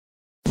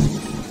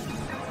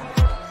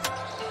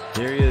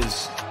Here he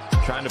is,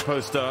 trying to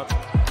post up.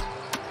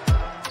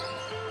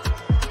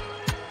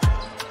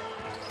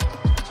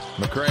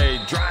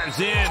 McRae drives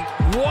in.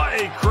 What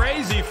a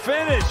crazy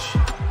finish.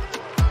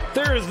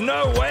 There is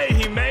no way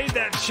he made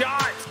that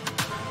shot.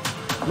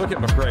 Look at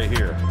McRae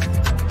here.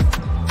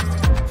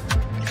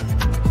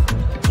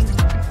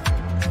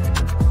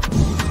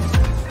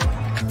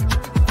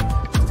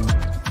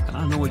 I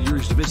don't know what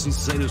Yuri Stabis needs to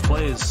say to his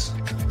players.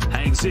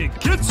 Hangs in,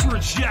 gets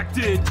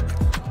rejected.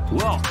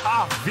 Well,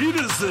 auf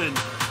Wiedersehen.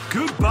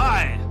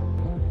 Goodbye.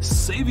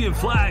 Savion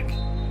Flagg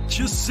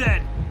just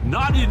said,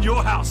 not in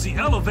your house, the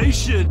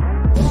elevation.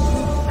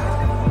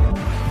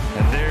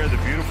 And there, the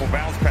beautiful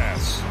bounce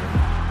pass.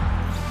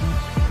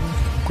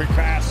 Quick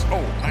pass.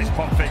 Oh, nice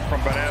pump fake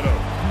from Barreiro.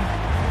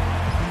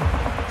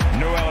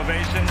 No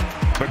elevation,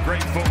 but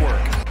great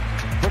footwork.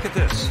 Look at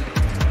this.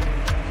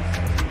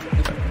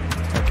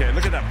 Okay,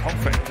 look at that pump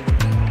fake.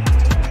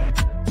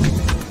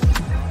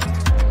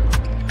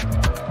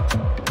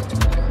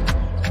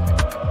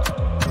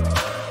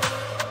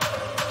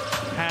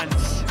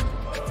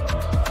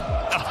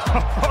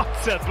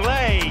 What a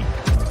play!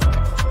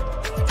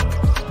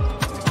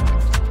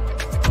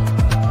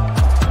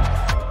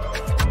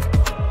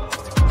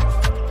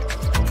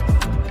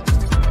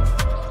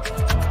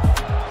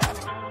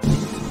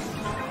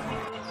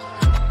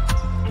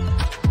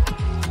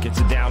 Gets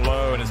it down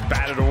low and it's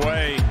batted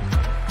away.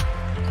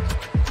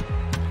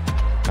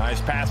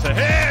 Nice pass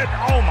ahead.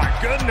 Oh my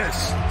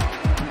goodness.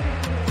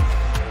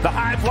 The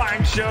high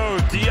flying show,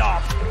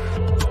 Diop.